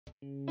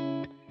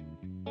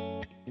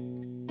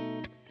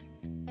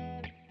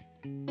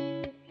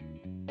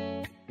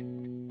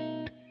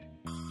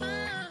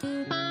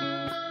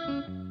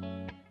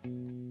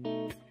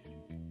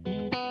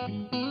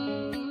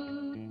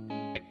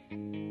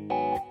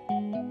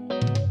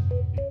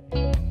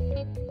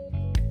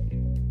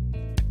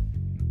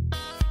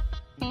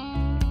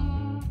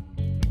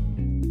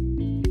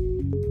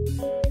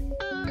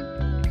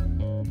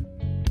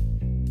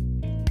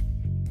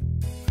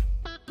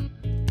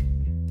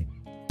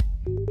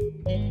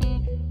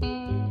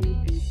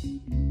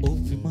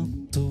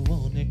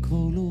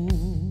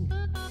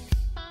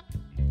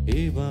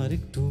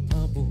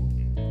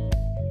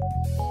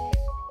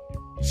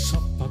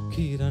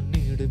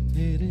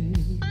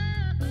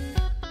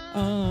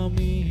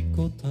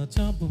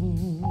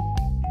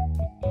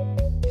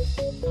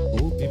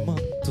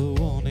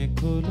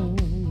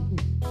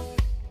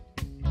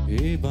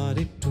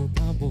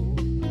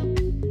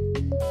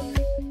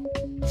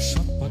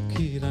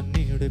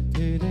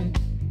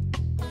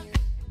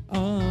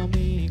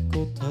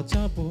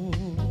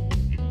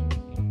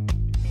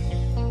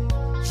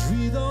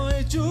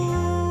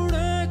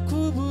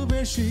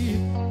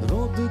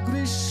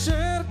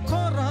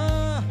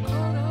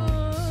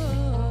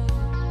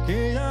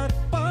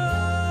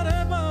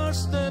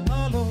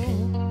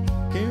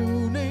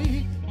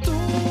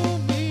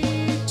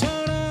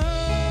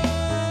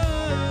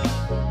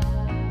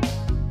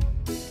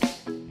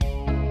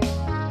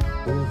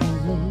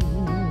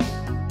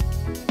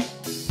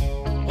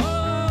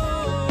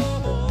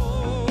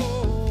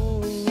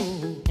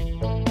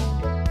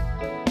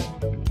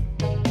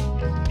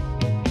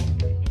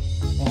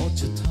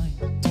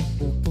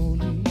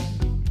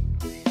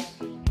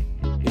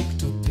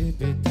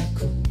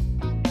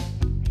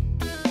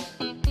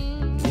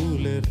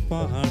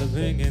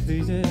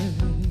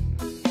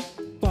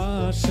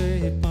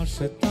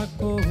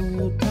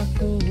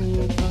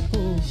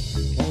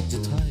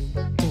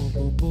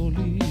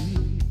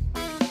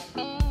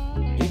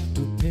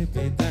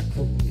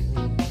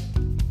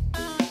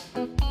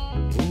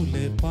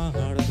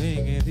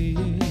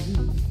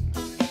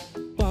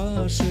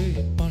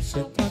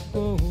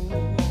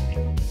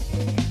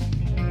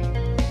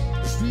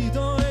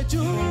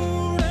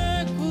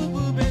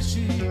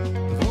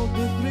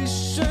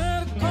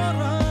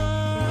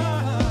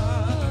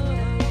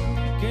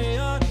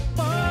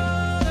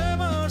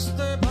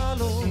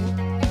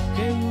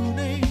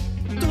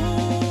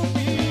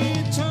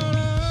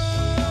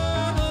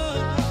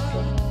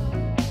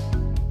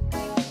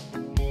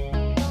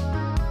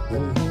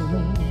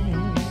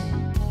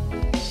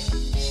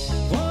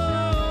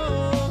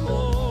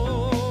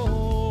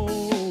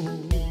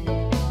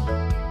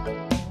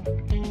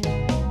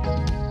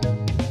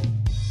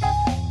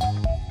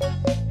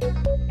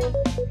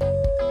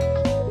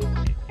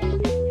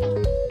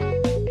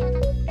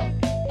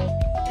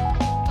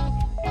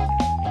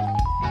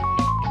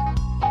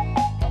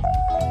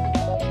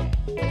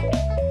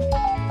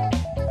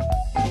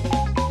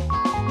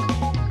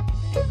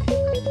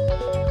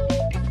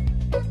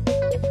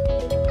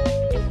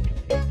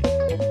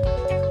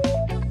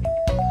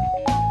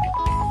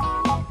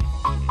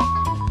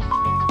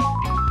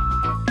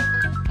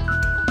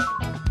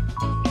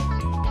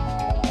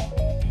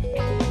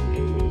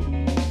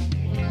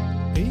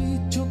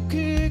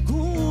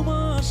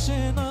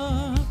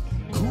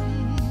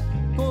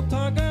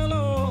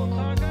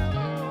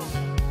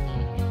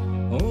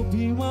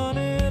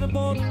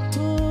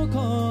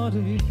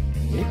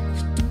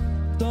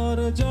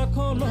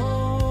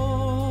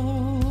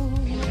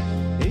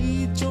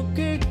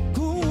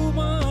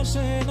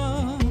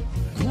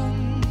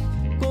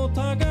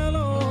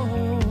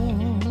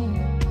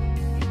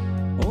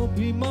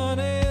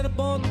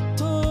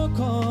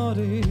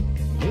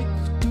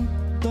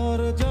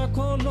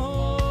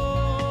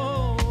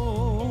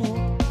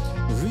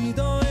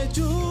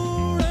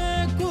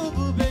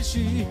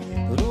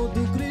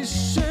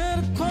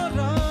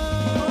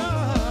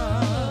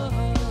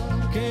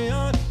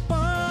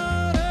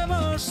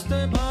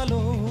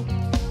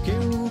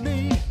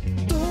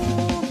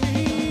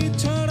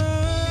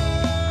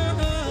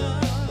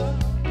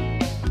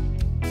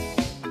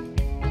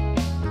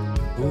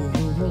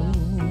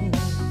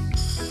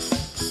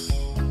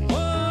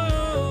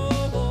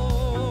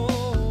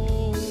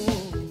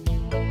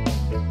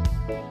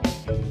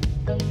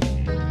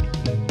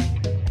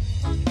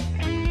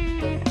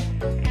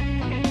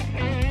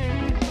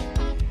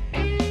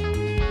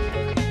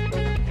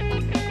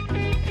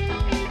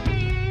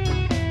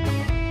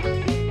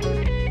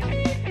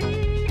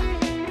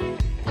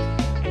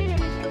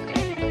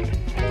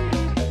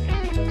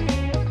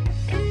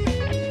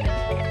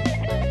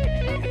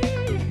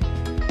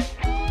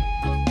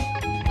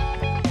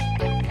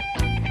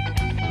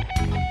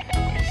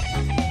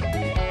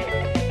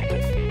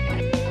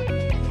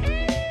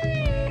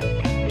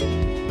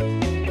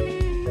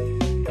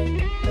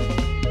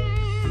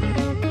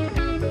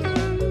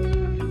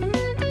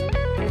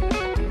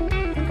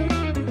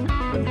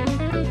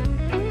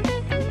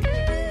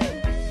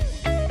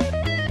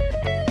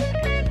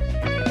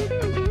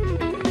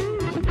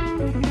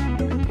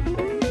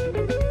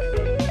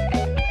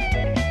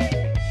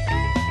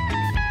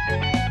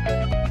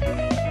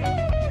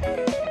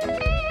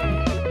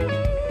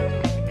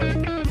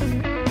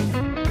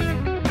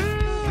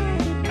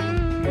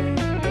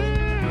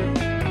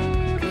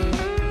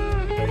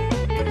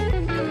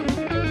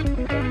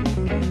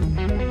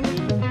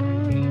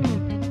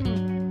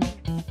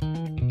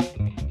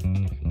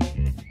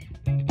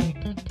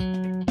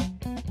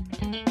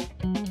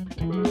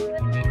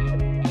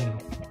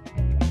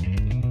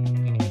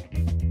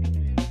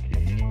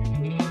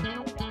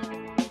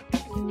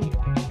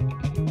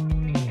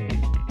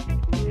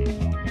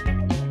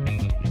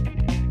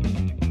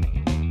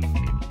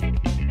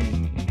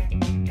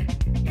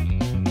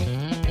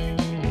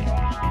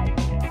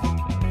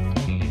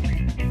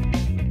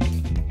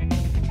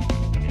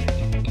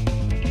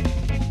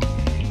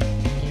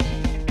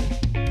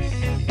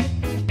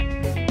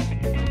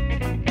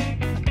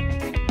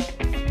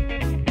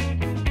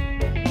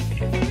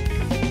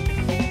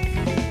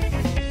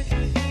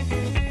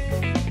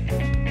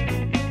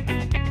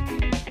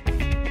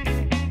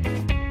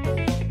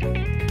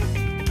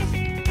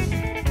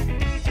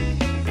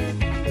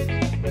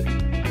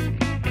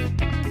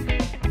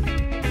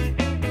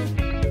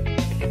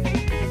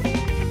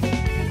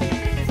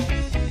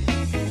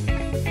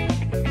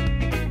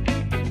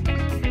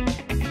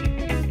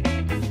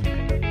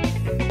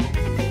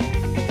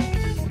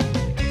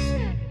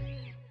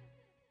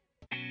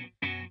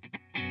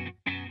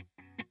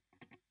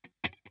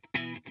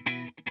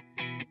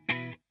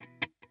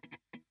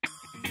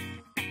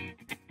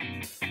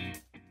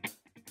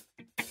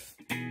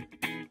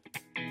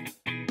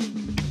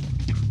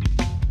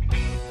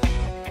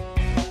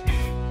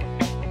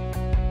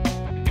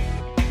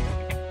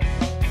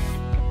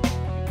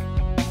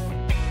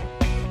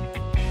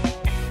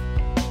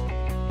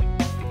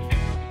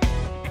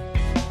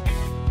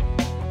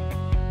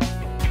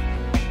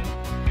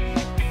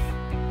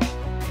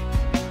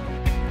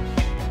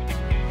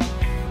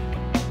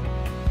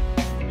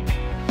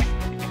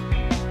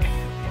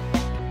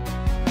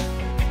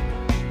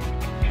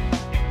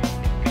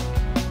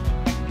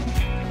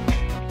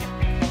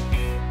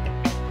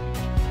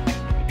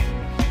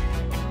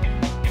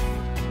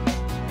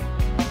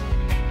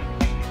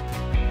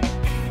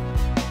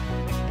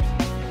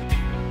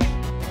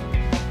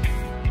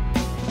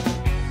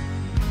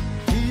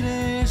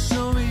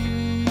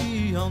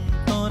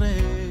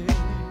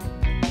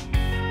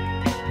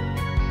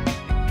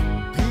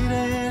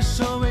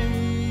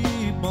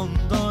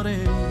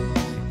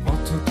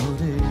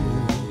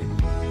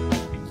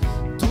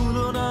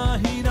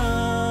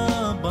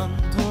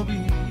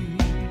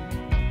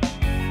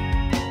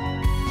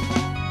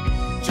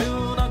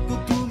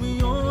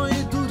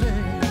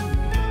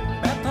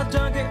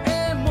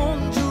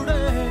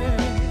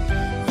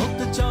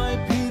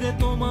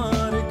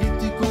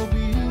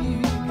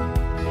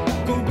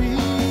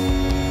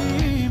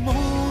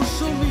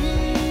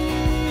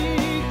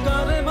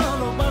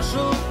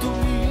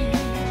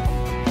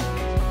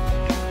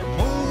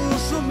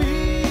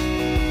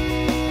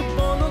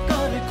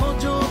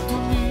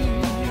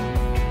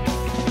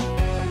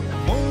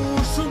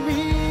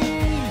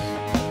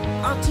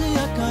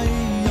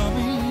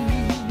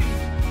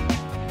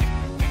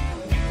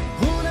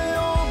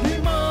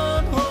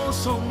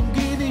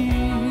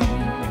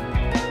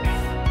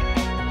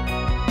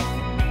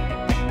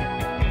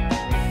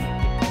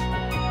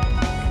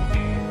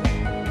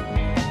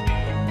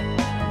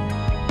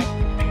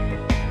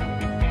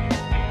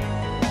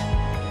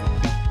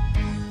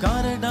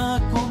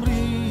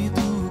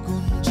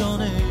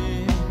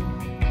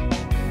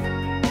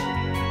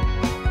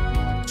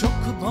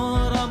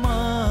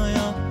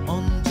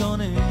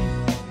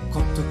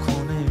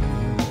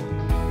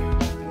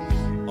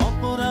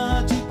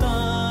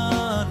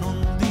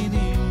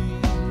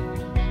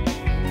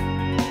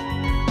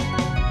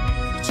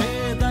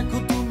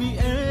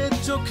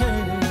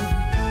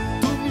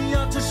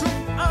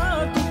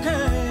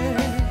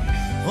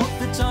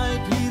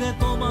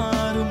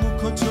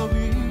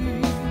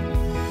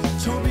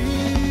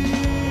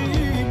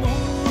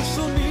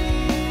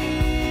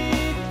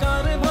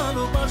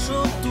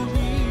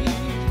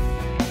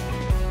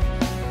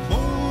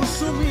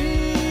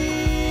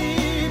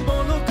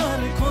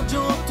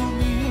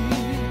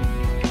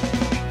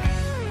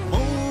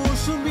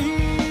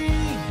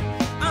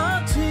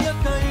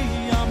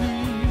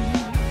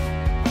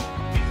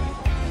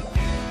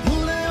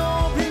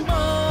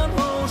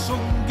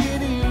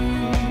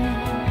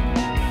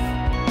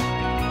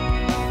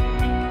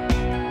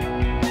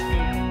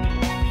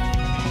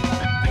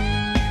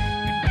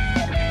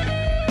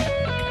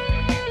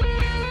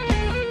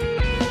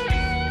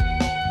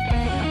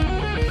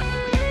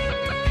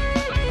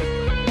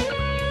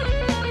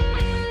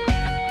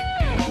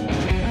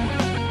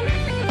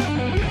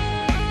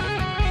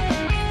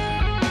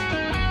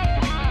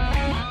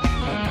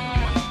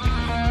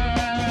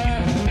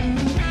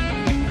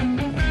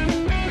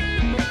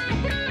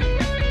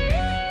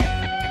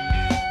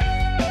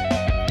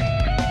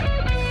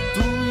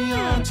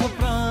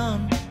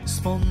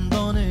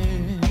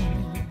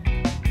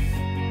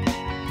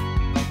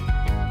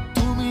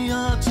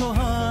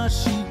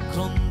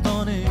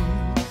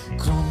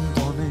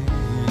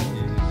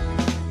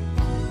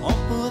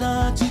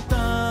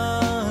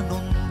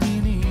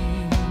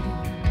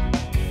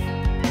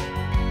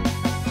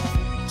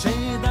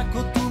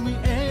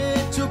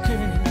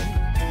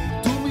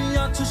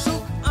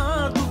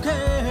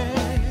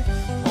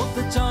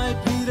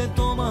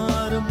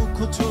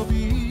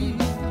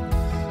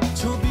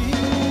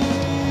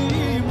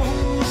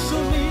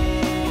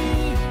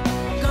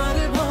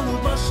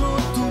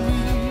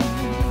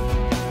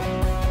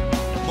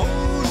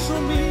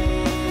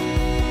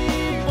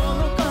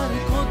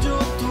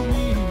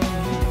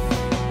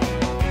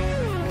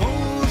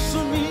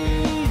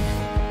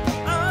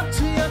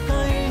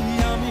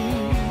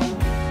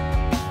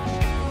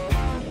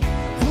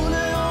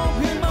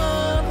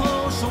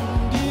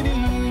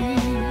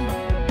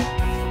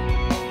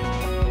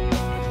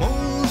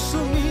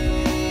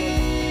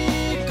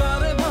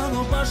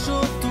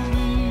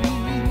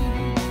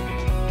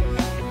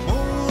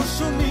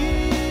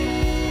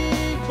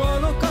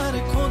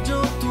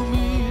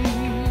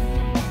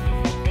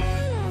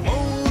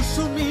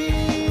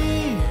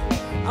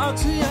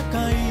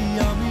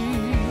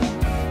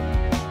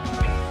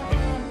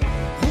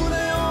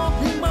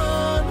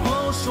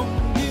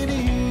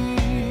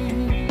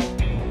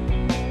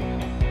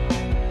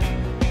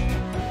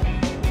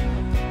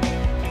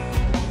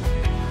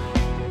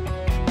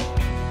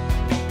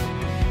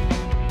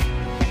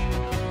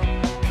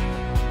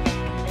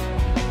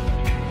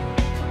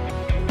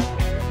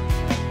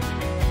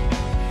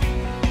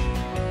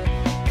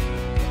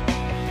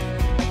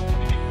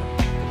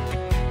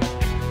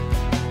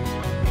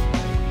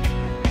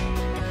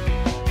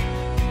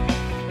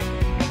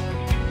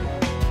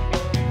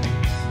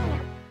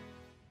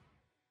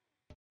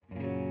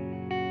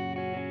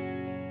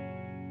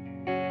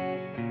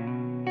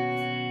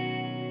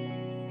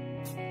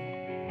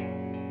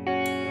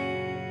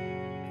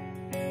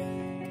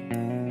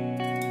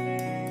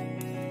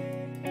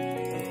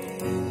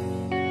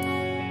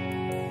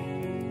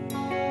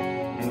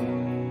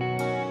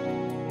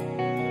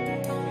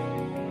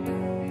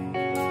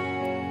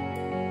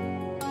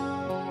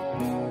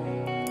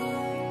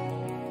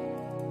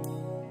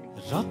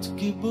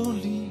রাতকে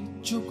বলি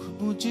চোখ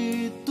বুজে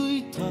তুই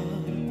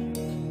থাক,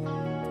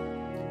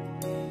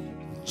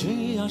 যে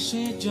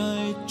আসে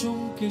যায়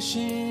চমকে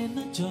সে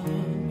না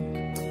যায়।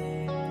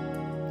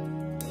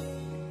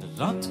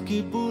 রাতকে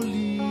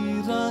বলি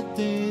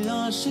রাতে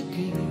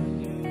আশিকি,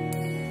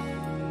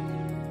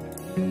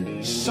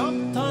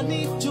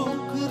 সাবধানী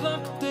চোখ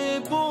রাখতে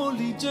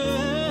বলি যে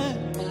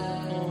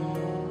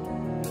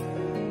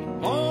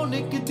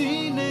অনেক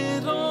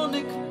দিনের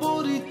অনেক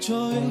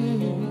পরিচয়।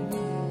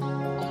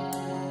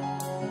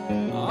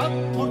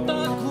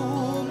 আধফোটা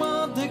ঘুমা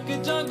থেকে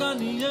জাগা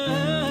নিয়ে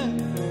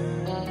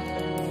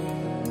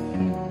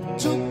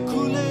চোখ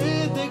খুলে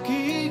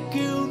দেখি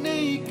কেউ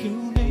নেই কেউ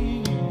নেই।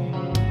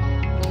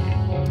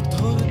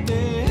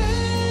 ধরতে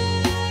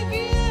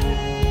গিয়ে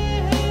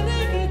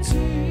হেরে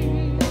গেছি,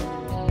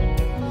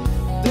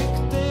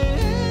 দেখতে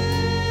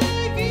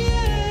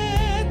গিয়ে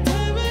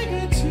থেমে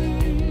গেছি।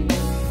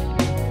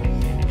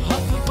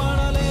 হাত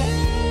বাড়ালে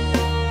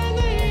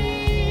নেই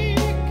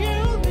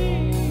কেউ নেই,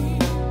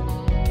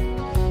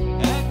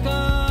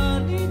 একা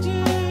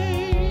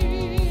নিজেই।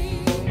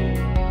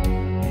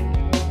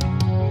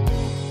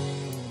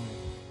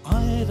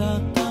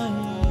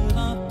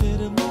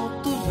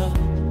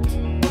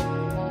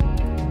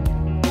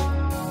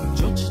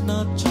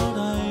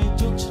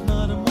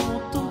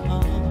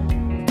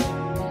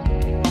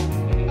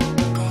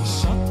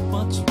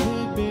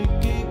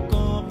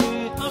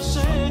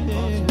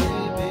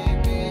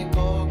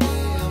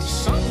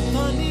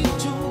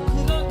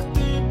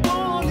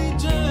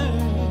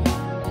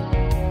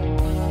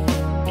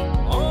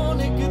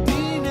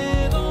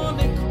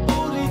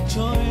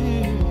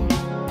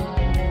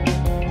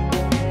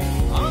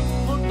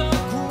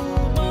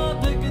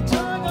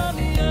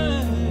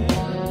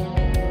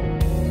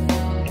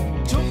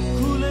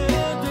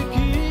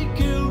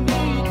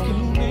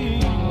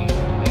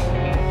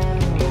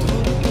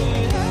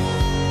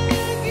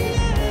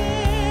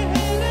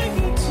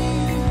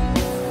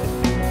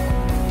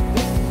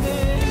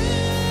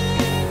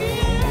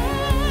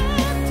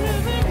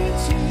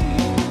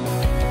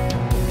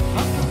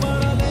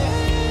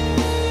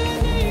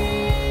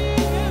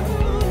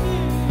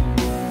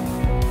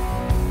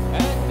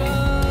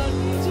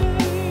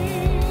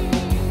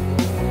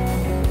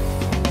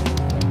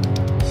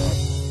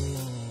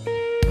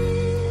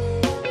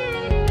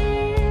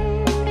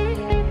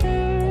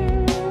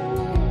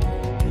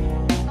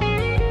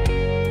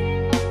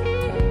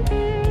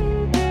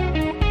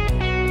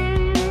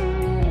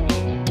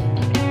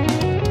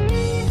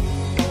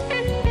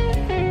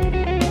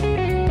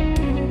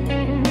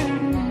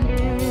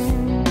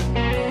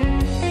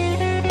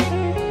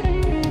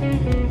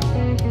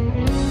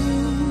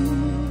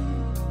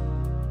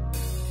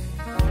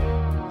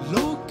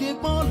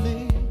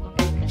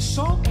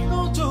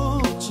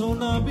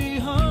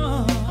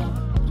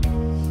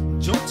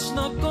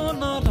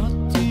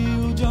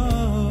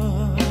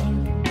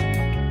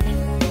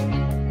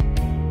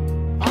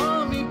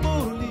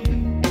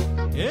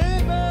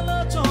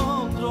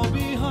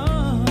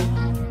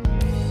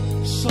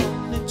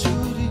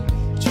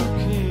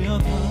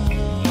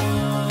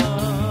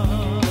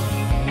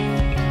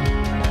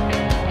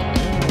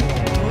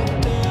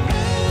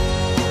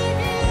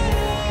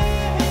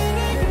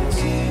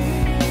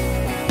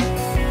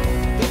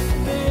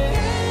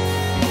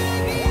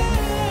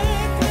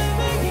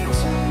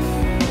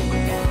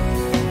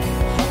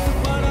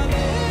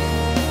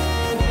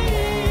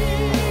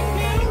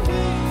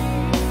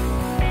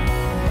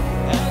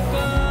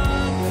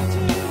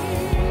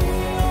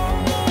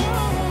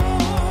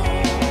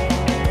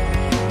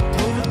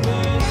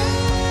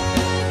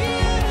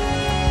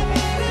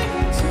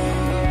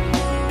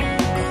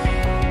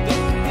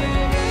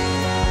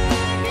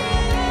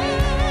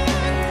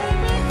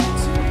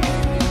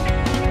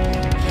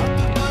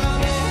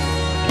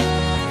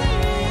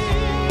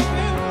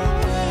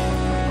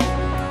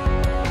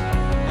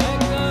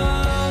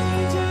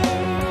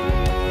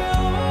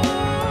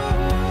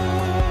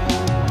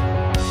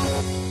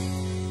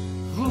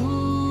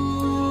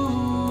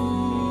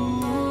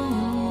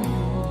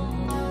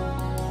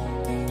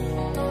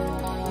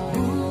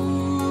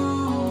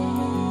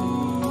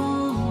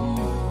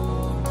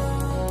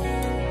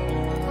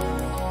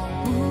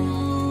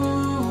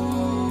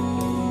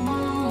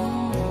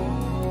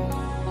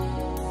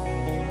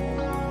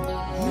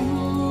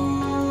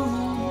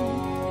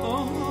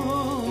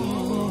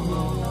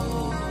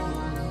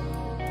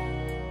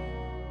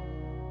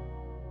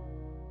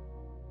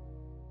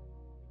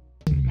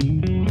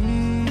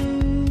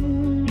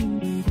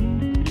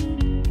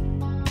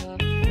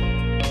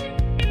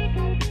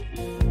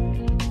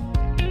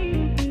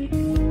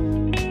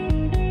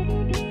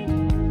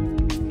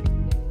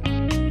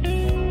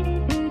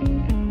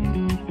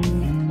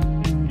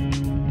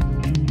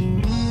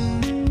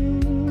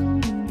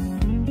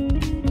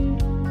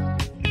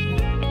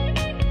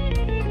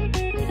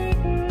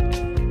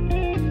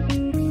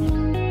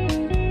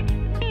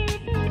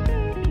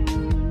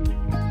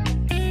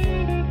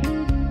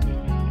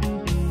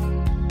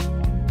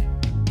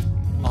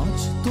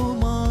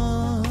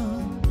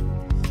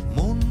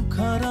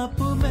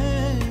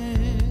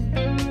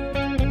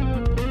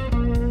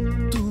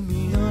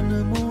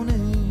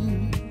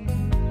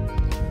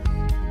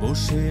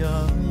 বসে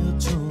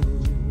আছো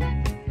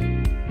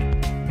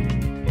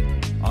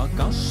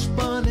আকাশ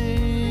পানে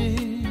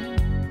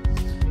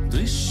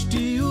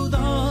দৃষ্টি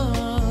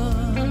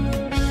উদাস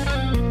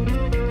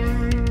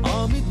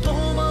আমি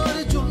তোমার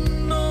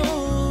জন্য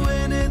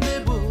এনে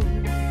দেব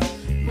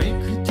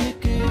মেঘ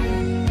থেকে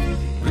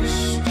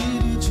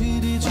বৃষ্টির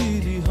ঝিরি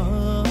ঝিরি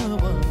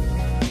হাওয়া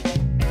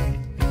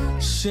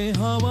সে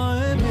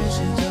হাওয়ায়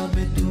ভেসে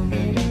যাবে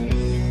তুমি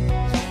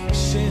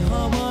সে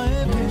হাওয়ায়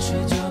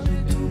ভেসে যাবে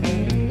তুমি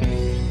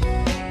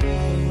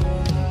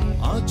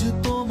আজ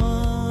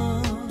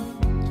তোমার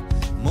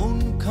মন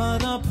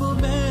খারাপ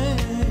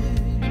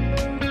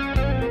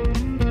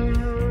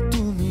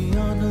তুমি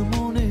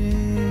আনমনে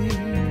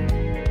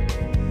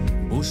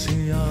বসে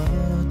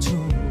আছো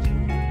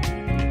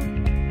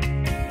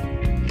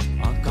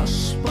আকাশ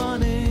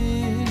পানে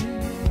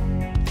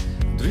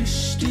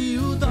দৃষ্টি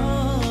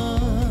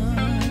উদাস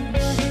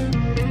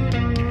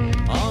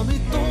আমি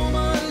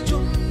তোমার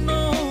জন্য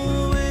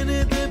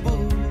এনে দেব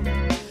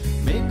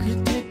মেঘ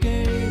থেকে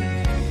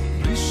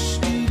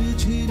বৃষ্টির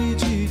ঝিরি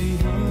ঝিরি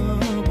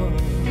হাওয়া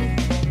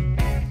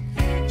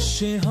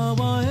সে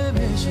হাওয়ায়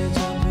ভেসে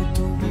যাবে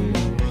তুমি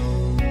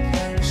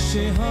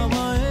সে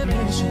হাওয়ায়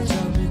ভেসে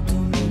যাবে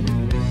তুমি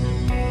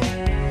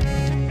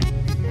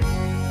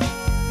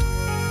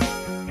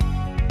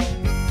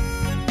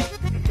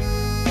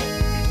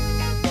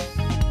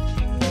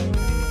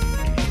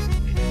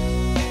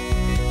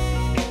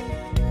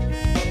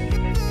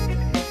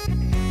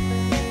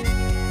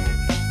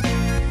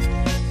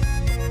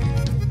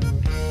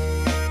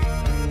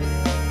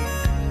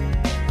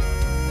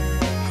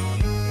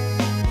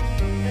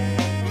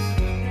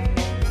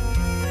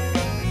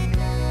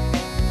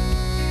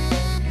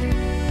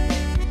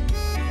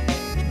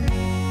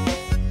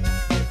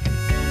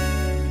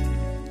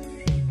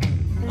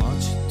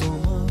আজ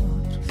তোমার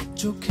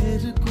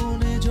চোখের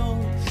কোণে জল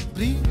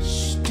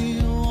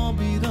বৃষ্টিও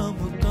অবিরাম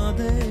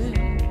কাঁদে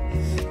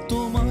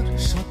তোমার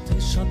সাথে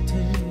সাথে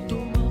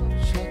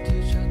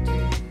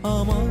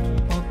আমার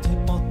পথে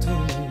পথে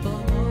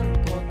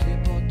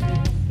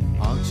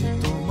আজ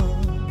তোমার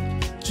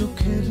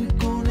চোখের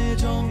কোণে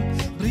জল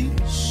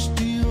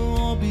বৃষ্টিও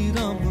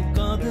অবিরাম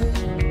কাঁদে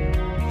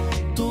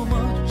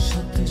তোমার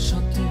সাথে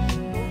সাথে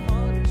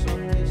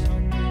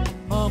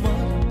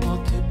আমার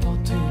পথে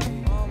পথে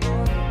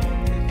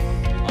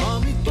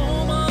আমি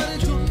তোমার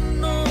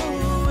জন্য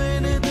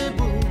এনে দেব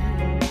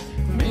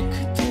মেঘ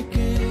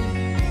থেকে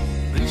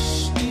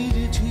বৃষ্টির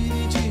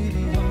ঝিরি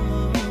ঝিরি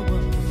হাওয়া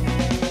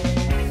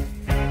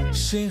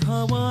সে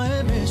হাওয়ায়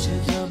ভেসে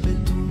যাবে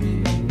তুমি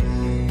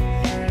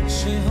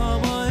সে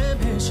হাওয়ায়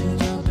ভেসে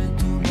যাবে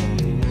তুমি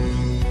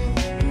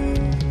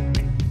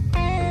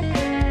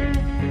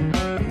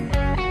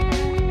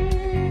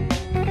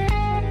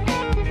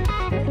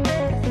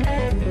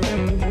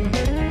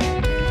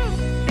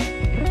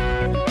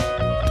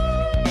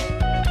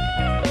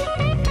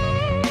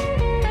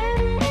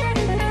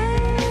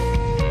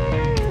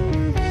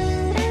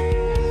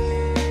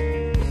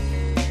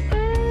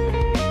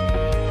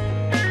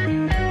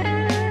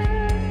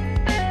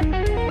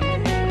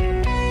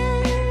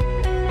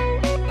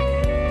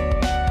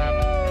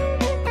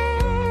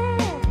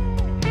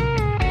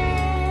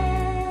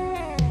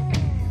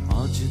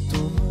আজ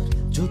তোমার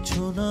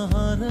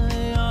জোছনাহার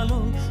আলো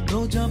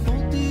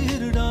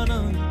প্রজাপতির ডানা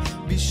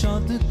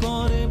বিষাদ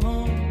করে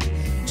ভয়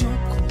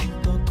যখন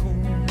তখন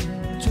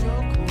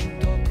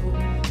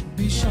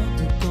বিষাদ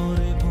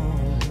করে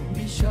ভয়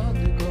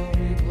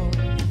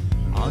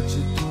আজ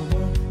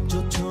তোমার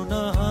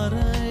জোছনাহার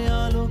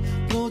আলো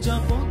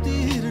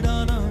প্রজাপতির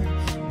ডানা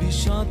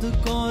বিষাদ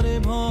করে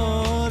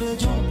ভয়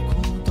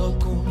যখন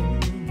তখন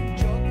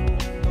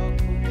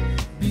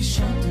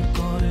বিষাদ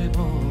করে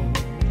ভয়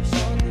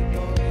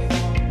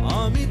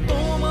আমি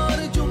তোমার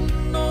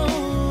জন্য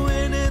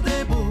এনে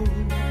দেব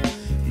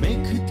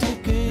মেঘ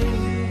থেকে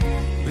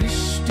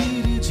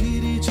বৃষ্টির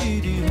ঝিরি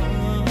ঝিরি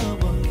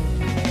হাওয়া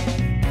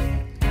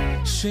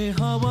সে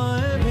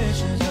হাওয়ায়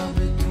ভেসে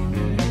যাবে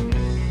তুমি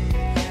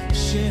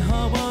সে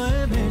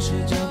হাওয়ায় ভেসে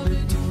যাবে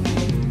তুমি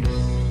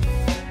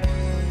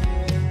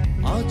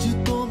আজ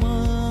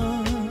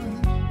তোমার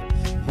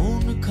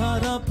মন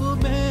খারাপ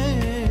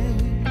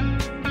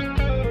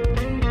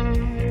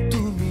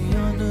তুমি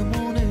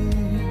আনমনে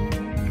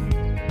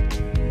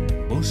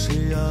বসে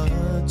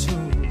আছো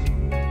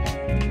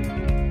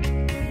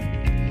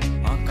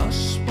আকাশ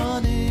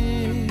পানে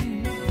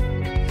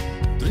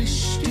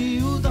দৃষ্টি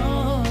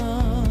উদাস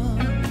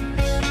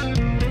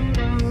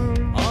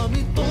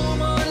আমি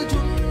তোমার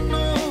জন্য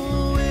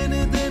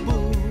এনে দেব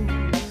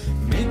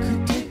মেঘ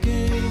থেকে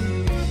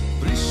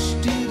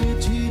বৃষ্টির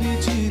ঝিরি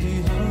ঝিরি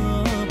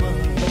হাওয়া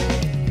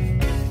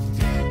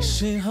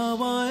সে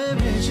হাওয়ায়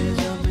ভেসে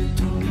যাবে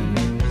তুমি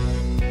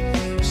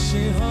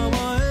সে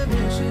হাওয়ায়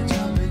ভেসে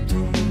যাবে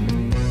তুমি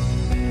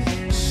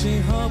সে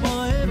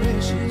হাওয়ায়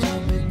ভেসে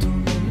যাবে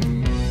তুমি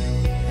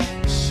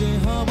সে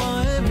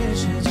হাওয়ায়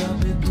ভেসে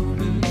যাবে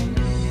তুমি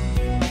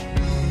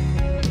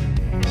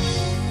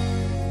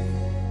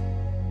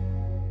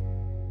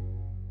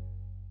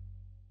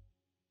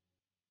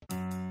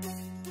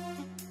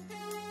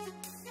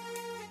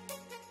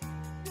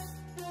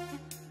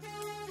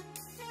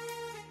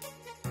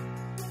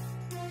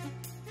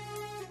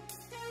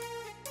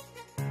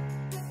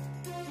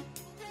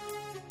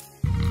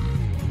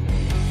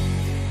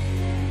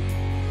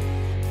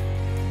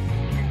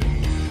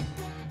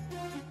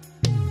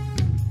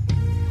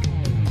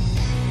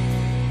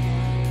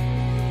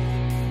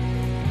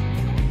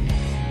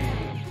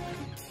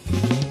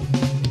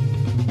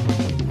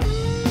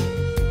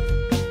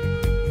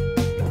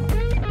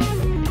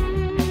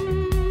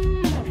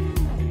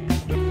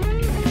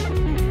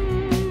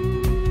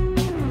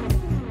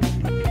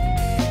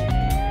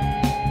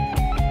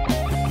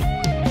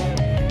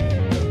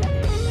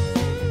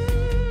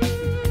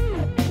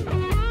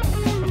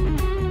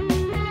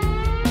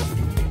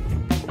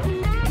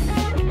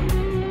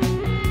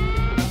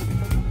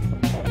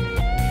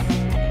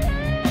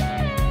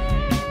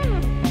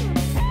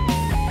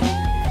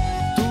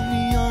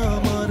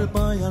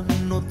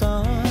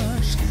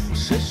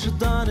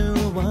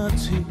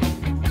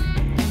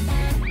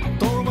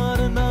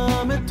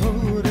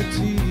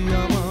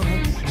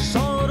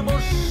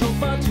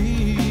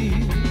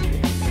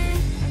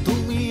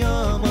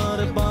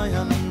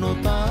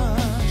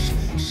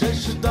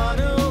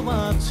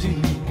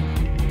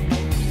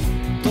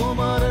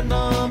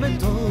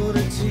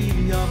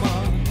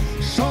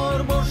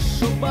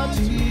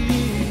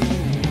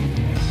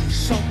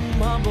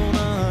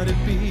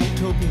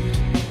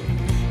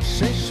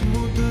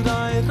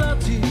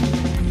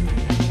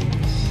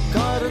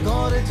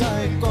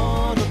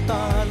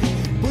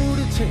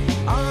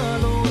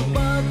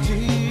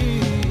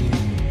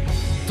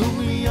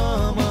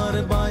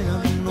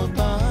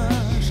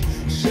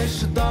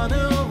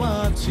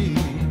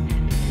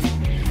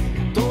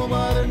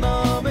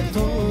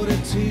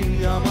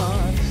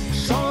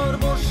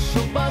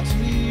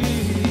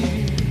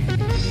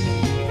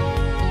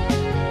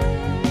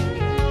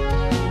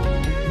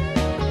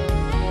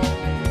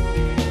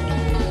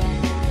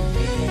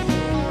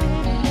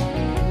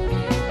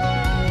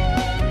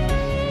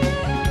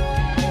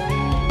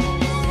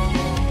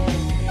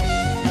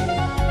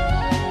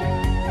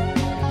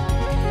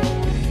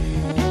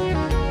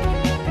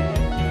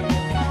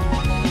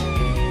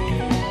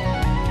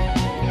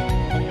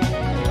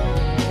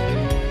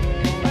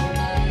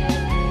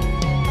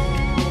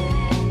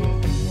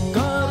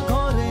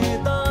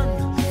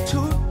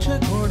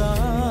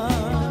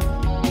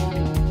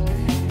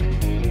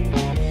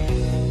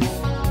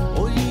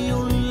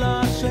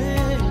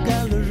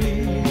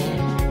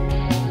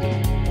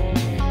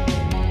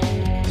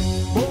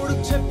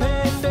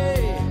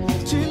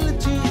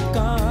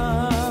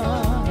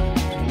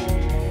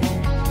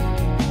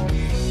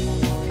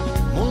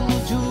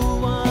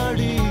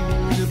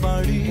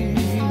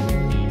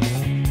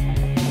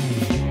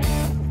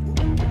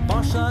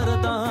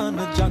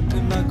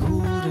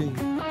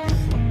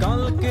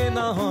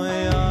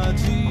হয়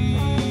আজই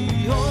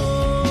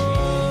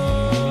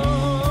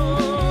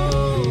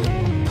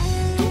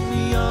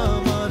তুমি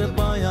আমার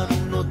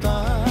 52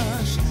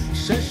 তাস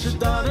শেষ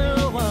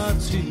দ্বারেও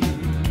আছি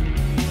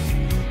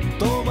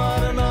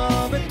তোমার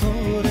নামে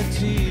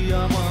ধরেছি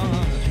আমার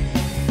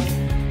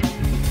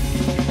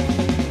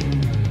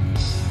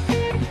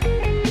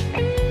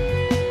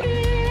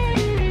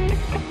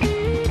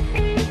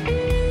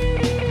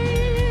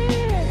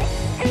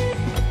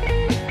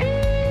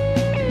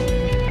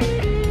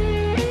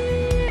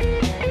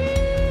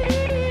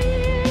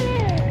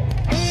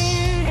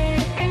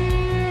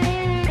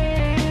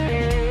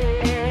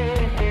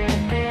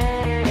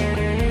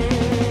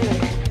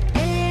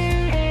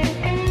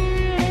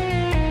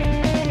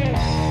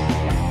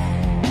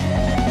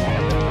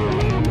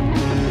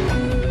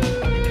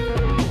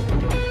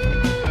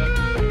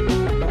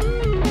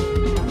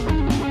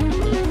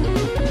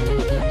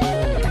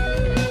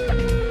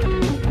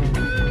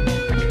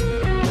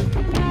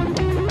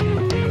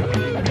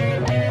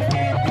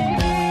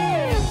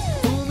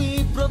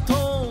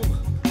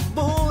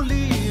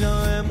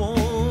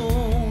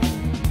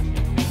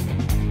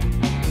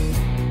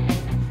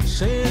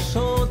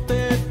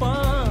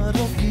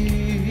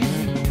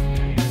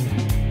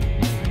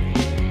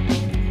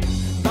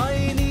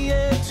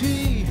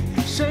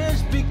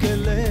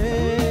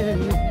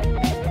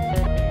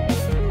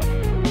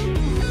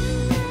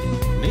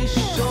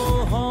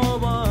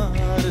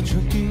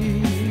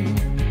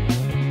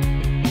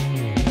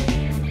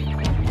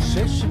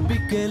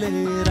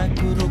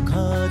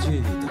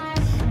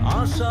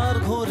আশার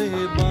ঘরে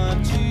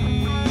বাঁচি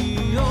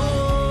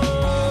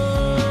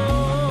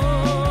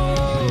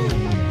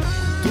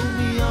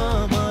তুমি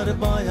আমার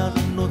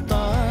 52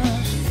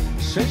 তাস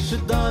শেষ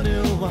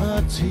দানেও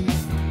আছি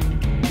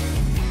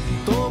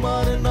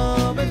তোমার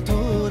নামে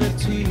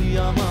ধরেছি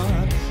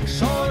আমার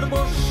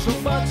সর্বস্ব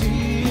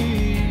বাজি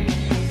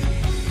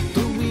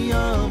তুমি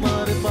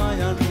আমার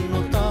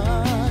 52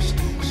 তাস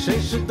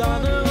শেষ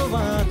দানেও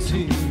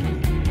আছি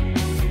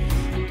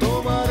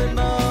তোমার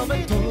নামে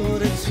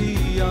ধরেছি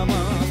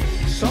আমার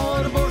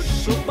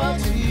সর্বস্ব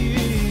বাজি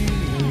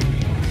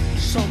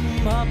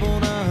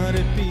সম্ভাবনার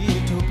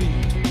পিঠ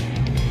পিঠ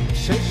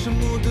শেষ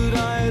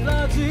মুদ্রায়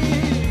রাজি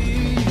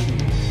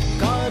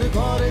কার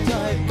ঘরে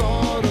যায়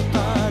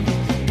করতালি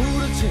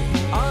উড়ছে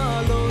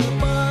আলোর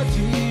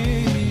বাজি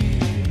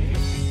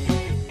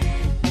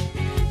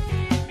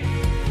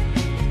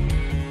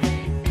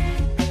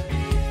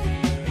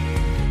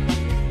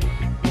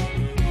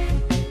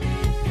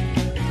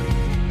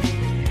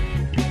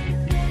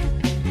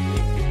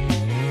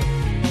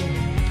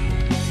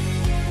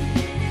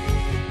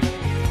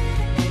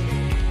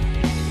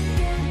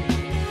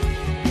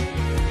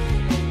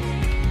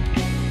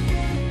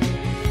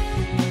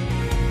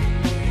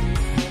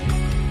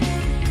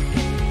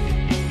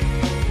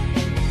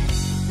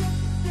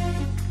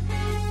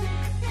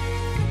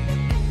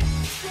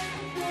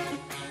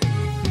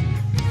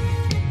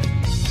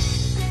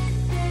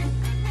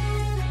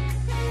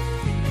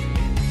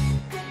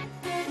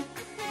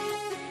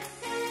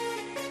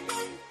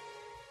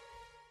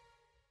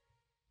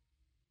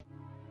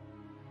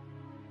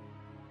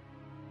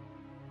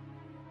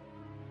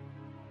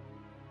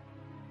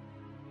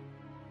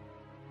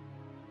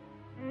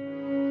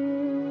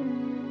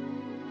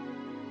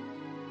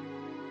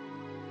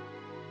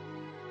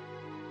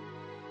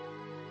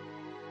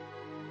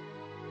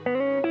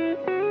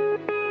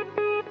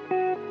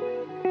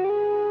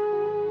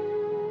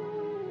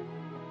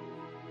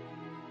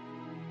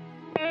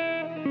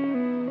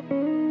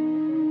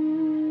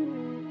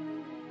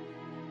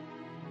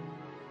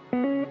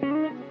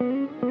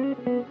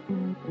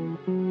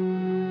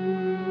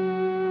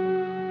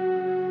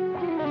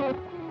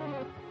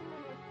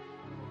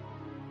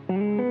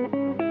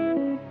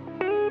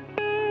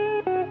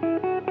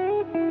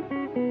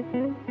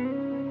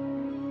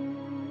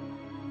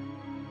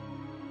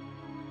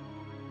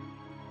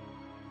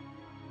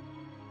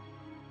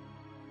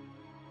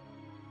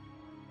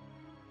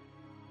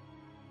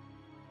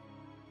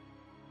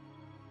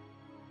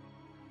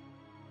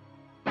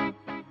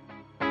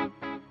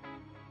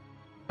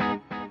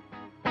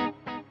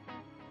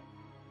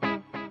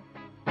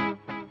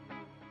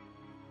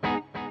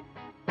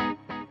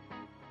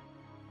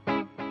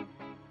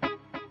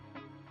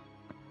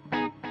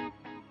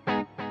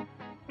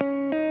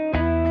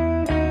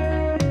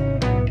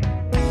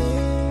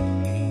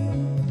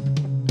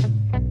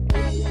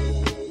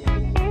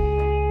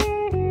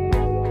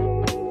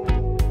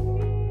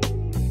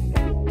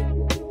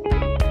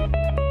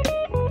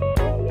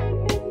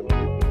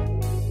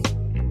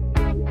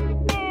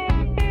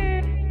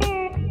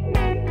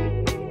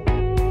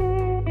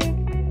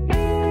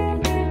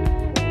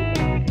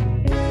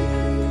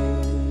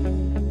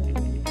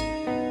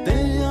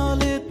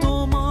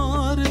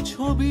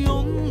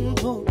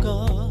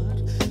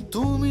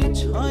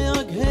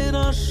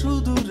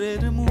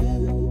সুদূরের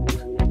মুখ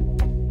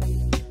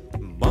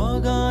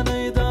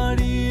বাগানে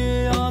দাঁড়িয়ে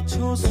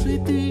আছো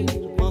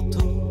স্মৃতির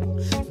মতো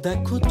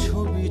দেখো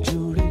ছবি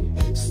জুড়ে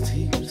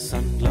স্থির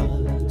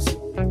সানগ্লাস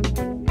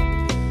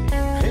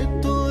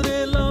ভেতরে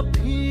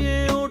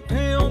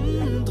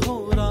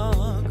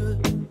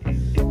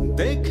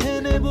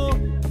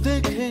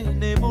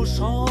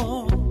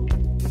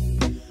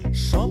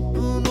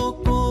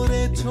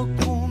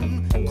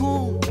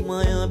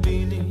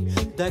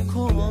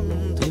দেখো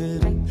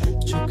অন্ধের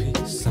চোখে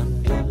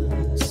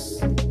সানগ্লাস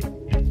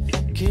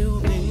কেউ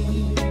নেই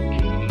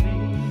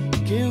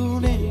কেউ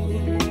নেই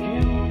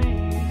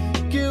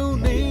কেউ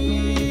নেই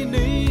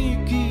নেই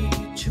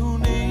কিছু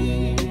নেই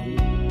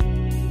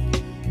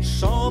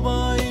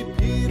সবাই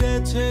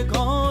ফিরেছে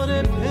ঘরে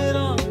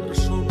ফেরার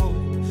সময়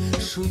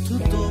শুধু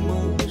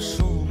তোমার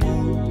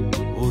সময়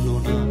হলো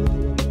না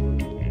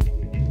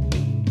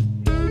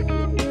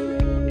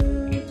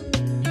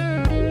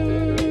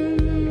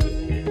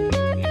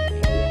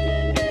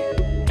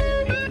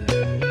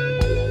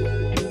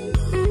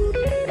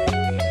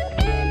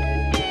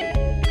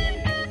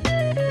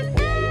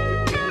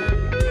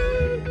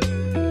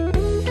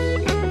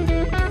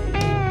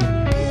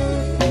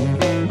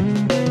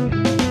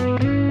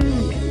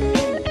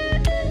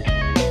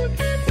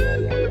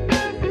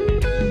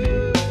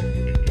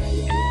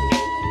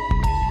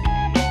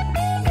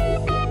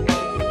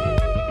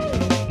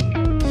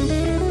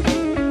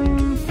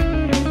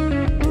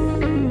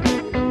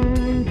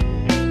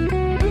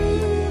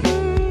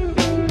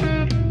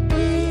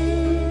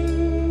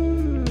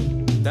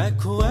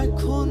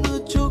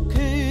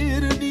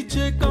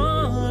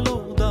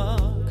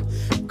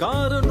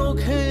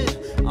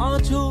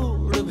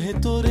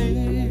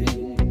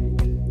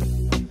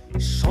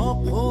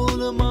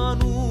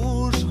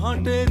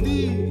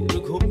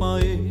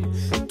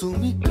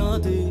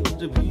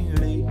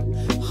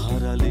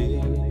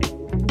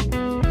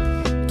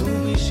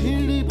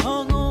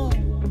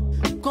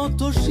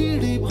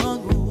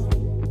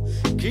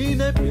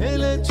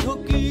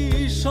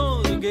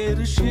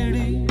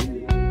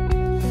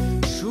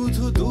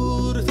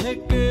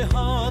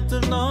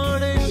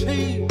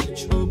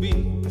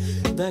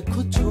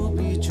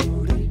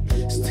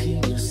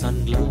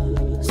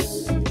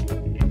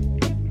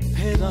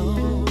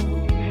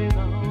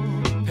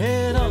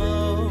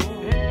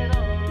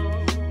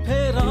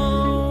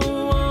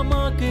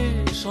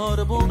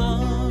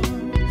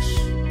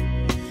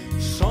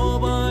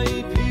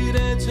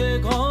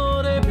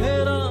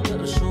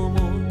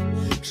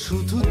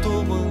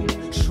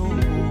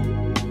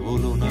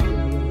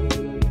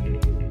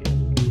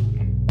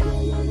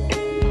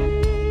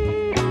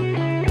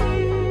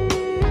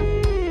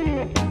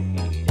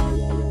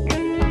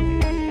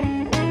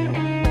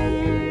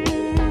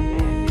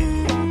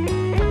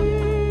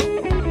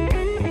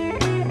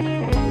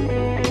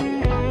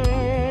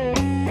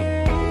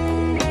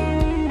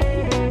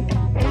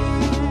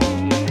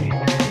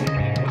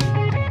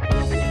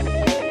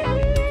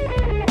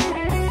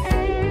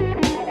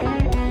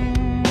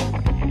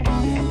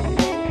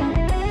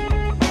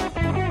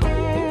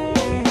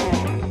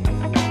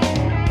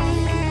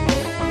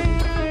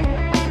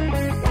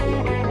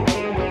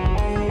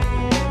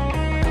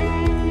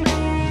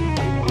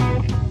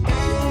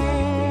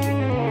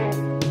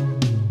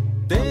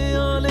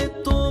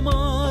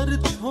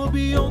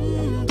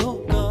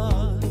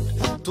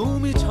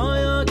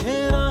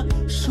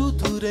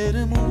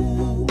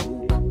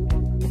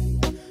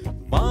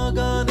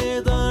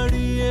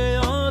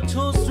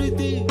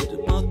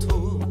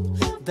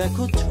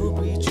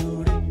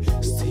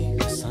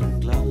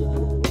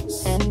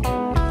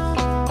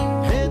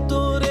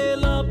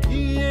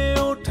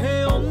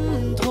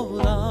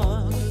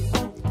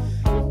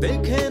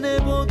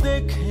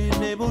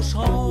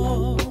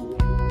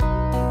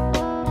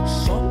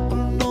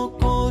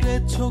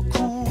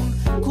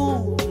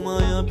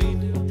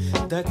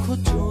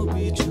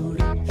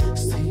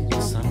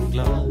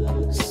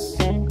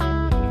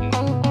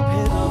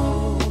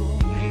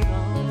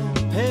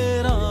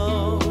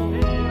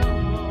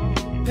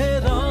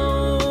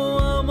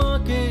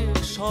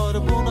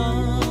সর্বনাশ